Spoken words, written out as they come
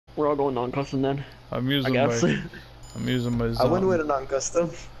We're all going non-custom then, I'm I using guess. my I'm using my I went with a non-custom.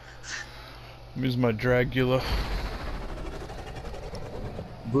 I'm using my Dragula.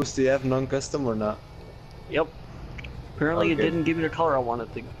 Boost, do you have non-custom or not? Yep. Apparently it Okay. didn't give me the color I wanted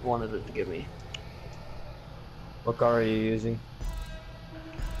it to give me. What car are you using?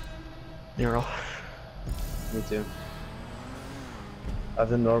 Nero. Me too. I have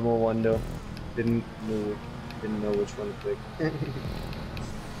the normal one though. Didn't know which one to pick.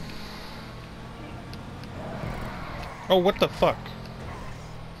 Oh, what the fuck?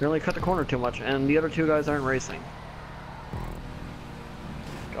 Apparently cut the corner too much, and the other two guys aren't racing.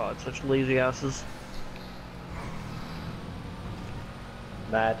 God, such lazy asses.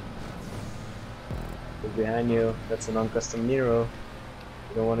 Matt. Look behind you. That's a non-custom Nero.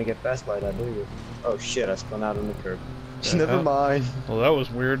 You don't want to get passed by that, do you? Oh shit, I spun out on the curb. Never hell? mind. Well, that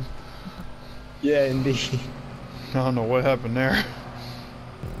was weird. Yeah, indeed. I don't know what happened there.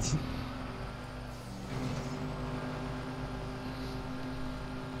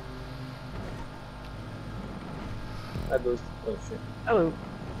 I boost. Oh shit. Hello.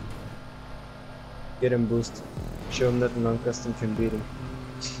 Get him, Boost. Show him that the non-custom can beat him.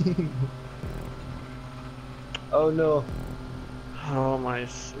 Oh no. Oh my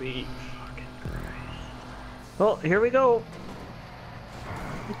sweet fucking Christ. Well, here we go.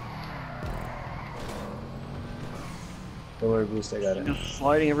 Don't worry, Boost, I got it. Just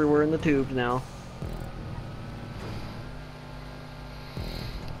sliding everywhere in the tube now.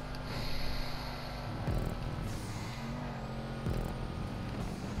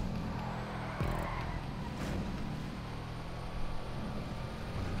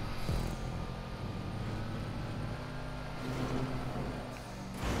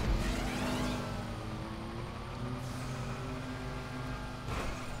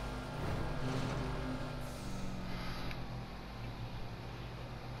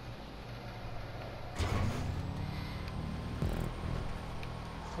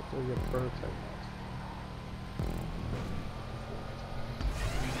 Fuck, we get prototype.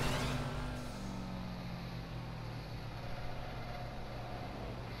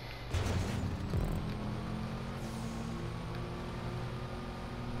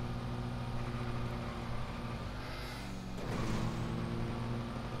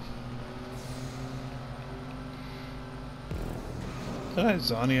 Is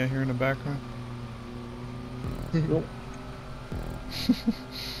that Zania here in the background? Nope.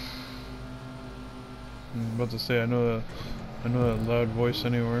 I'm about to say I know that loud voice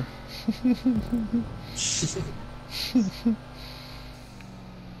anywhere.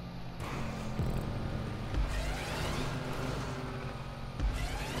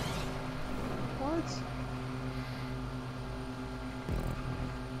 What?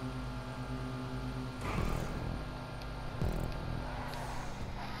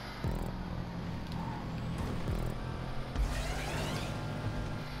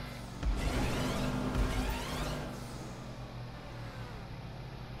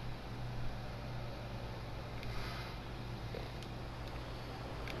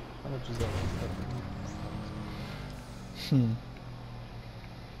 How much is that? Hmm.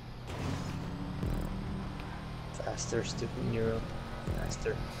 Faster, stupid Nero.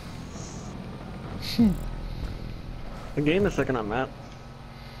 Faster. The game is second on Matt.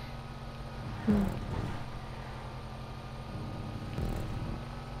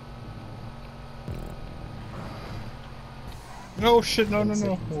 Oh shit! No, no,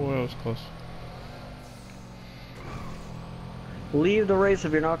 no! Oh, that was close. Leave the race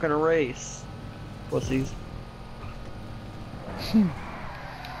if you're not gonna race. Pussies.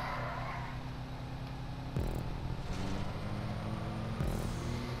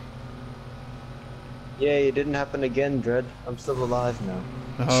 Yeah, it didn't happen again, Dread. I'm still alive now.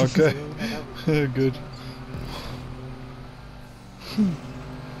 Oh, okay. Good.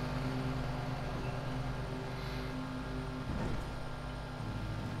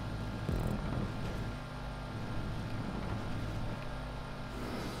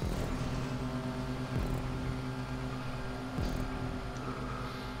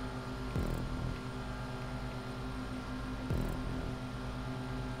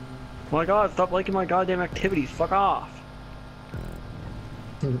 My god, stop liking my goddamn activities. Fuck off.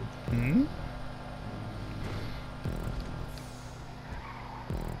 Hmm?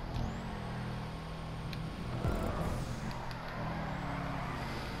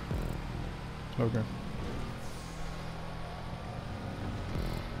 Okay.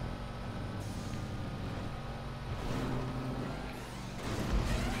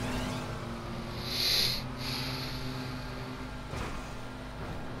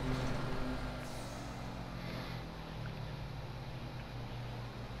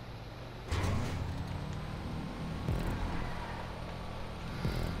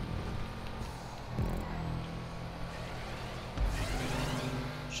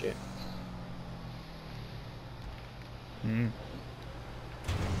 shit. Hmm.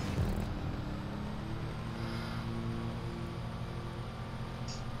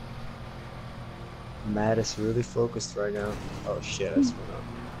 Matt is really focused right now. Oh shit, I spun up.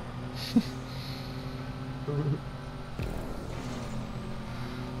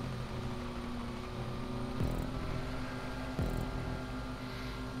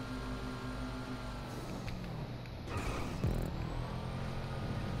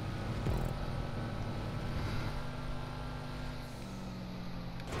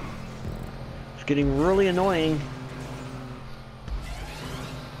 It's getting really annoying.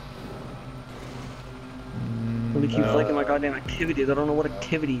 When he keeps liking my goddamn activities, I don't know what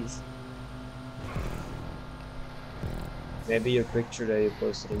activities. Maybe your picture that you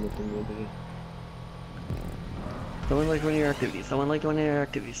posted in the community. Someone liked one of your activities. Someone liked one of your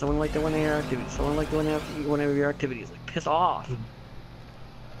activities. Someone liked one of your activities. Someone liked one of your activities. Like, piss off.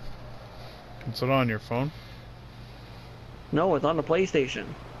 Is it on your phone? No, it's on the PlayStation.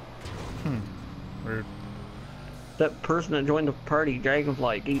 Hmm. Weird. That person that joined the party,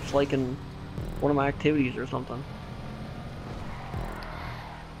 Dragonfly, keeps liking one of my activities or something.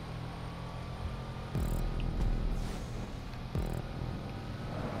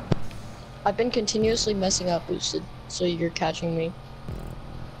 I've been continuously messing up, Boosted, so you're catching me.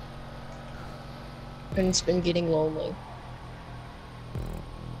 And it's been getting lonely.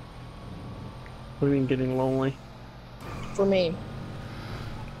 What do you mean getting lonely? For me.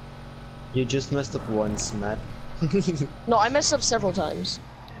 You just messed up once, Matt. No, I messed up several times.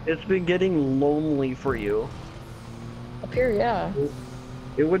 It's been getting lonely for you. Up here, yeah.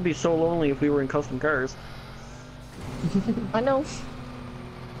 It would be so lonely if we were in custom cars. I know.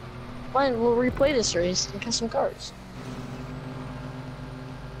 Fine, we'll replay this race in custom cars.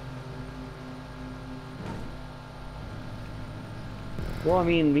 Well, I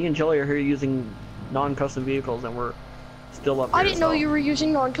mean, me and Jelly are here using non-custom vehicles, and we're still up here. I didn't know you were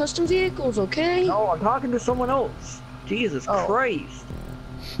using non-custom vehicles, okay? No, I'm talking to someone else. Jesus Christ.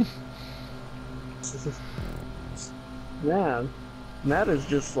 Man, Matt is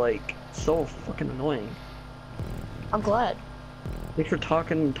just like so fucking annoying. I'm glad. Thanks for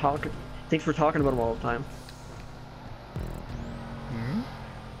talking about him all the time. Hmm?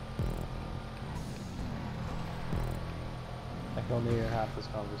 I can only hear half this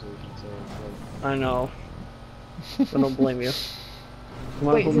conversation, so it's I know. I don't blame you.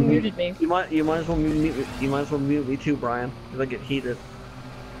 Wait, who muted me? You might as well mute me. You might as well mute me too, Brian, because I get heated.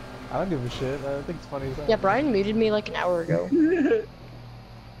 I don't give a shit. I think it's funny as hell. Yeah, Brian muted me like an hour ago.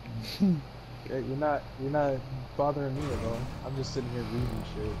 Yeah, you're not bothering me at all. I'm just sitting here reading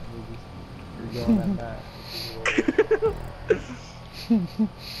shit. You're going at that.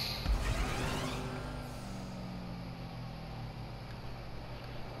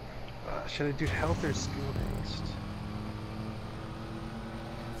 Should I do health or skill based?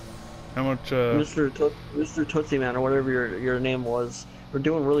 How much, Mr. Tootsie Man, or whatever your name was, we're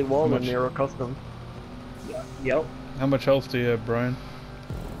doing really well in much- Nero Custom. Yeah. Yep. how much health do you have, Brian?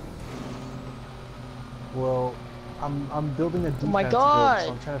 Well, I'm building a defense my build, God.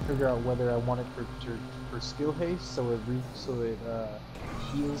 so I'm trying to figure out whether I want it for skill haste, so it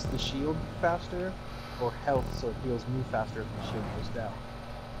heals the shield faster, or health, so it heals me faster if the shield goes down.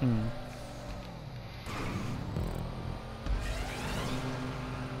 Hmm.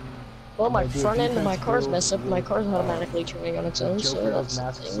 Well, my I'm gonna do a front end of my defense car's build messed up, and my with, car's automatically turning on its own, so Joker that's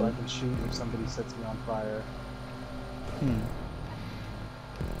has the masks, so I thing. can shoot if somebody sets me on fire. Hmm.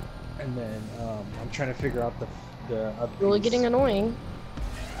 And then I'm trying to figure out the other Really piece. getting annoying.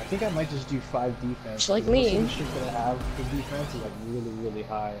 I think I might just do 5 defense. Just like 'cause most of me. the shit that I have for defense is like really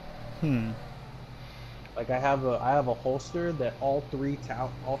high. Hmm. Like I have a holster that all three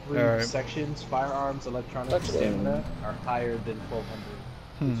Alright. sections, firearms, electronics, That's and stamina, are higher than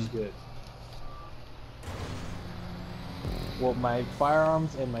 1200, which is good. Well, my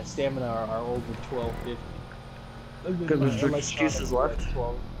firearms and my stamina are over 1250. Good, My Mr. Excuses left. Is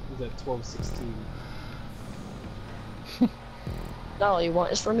at 1216. Now all you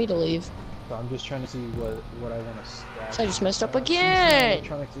want is for me to leave. So I'm just trying to see what I want to stack. So I just messed up Since my again!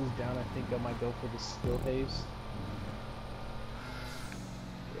 electronics is down, I think I might go for the skill haste.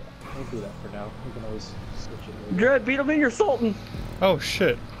 Yeah, we'll do that for now. We can always switch it later. Dread, beat him in your Sultan. Oh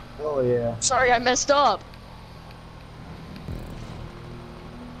shit. Oh yeah. Sorry, I messed up!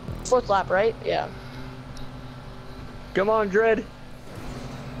 4th lap, right? Yeah. Come on, Dread.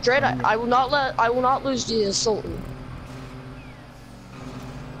 Dread, I will not lose to the Sultan.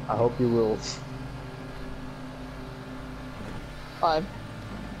 I hope you will. 5.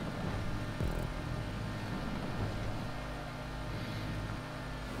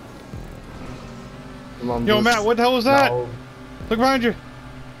 Come on, Yo, Boost. Matt, what the hell was that? No. Look behind you.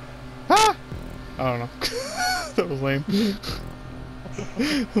 Huh? I don't know. That was lame.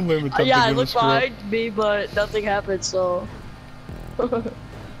 Lame attempt Yeah, I to looked screw up. behind me, but nothing happened, so...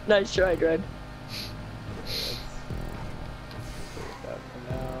 Nice try, Dred. That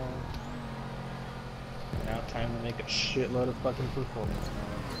for now. Now time to make a shitload of fucking performance noise.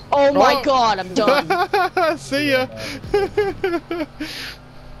 Oh my Oh. god, I'm done. See ya.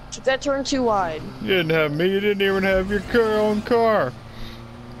 Took that turn too wide. You didn't have me. You didn't even have your own car.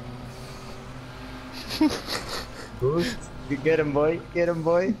 Boost. You get him, boy. Get him,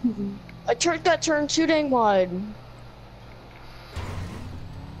 boy. I took that turn too dang wide.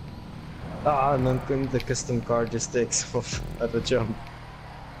 Ah, the custom car just takes off at the jump.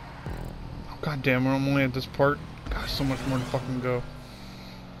 Oh, God damn, I'm only at this part. Gosh, so much more to fucking go.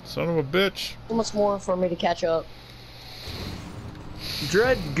 Son of a bitch. So much more for me to catch up.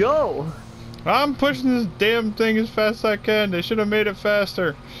 Dread, go! I'm pushing this damn thing as fast as I can. They should have made it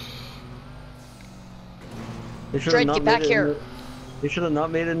faster. They should Dread, have not get made back it here. They should have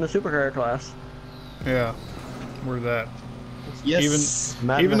not made it in the supercar class. Yeah, we're that. Yes.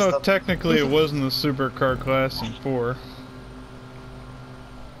 Matt Even messed though up. technically it was in the supercar class in 4.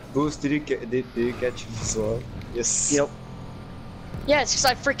 Boost, did you catch him as well? Yes. Yep. Yeah, it's because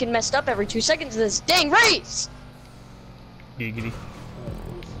I freaking messed up every 2 seconds of this dang race! Giggity.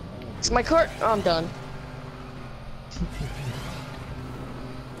 It's my car. Oh, I'm done.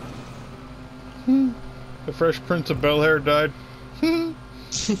 The Fresh Prince of Bel-Air died.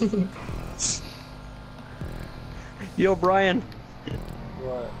 Yo, Brian,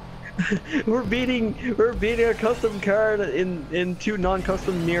 What? we're beating a custom car in 2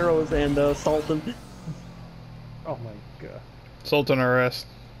 non-custom Neros and Sultan. Oh my god. Sultan RS.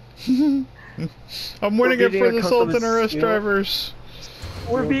 I'm winning it beating for a the custom Sultan RS skill. drivers.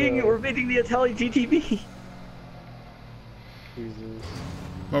 We're beating the Italian GTB. Jesus.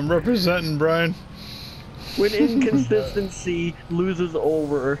 I'm representing Brian. When inconsistency loses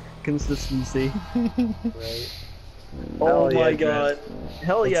over consistency. Right? Oh Hell my yeah, god.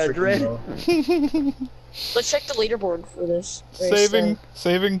 Hell Let's yeah, freaking Dread. go. Let's check the leaderboard for this race.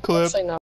 Saving clip. Actually, no.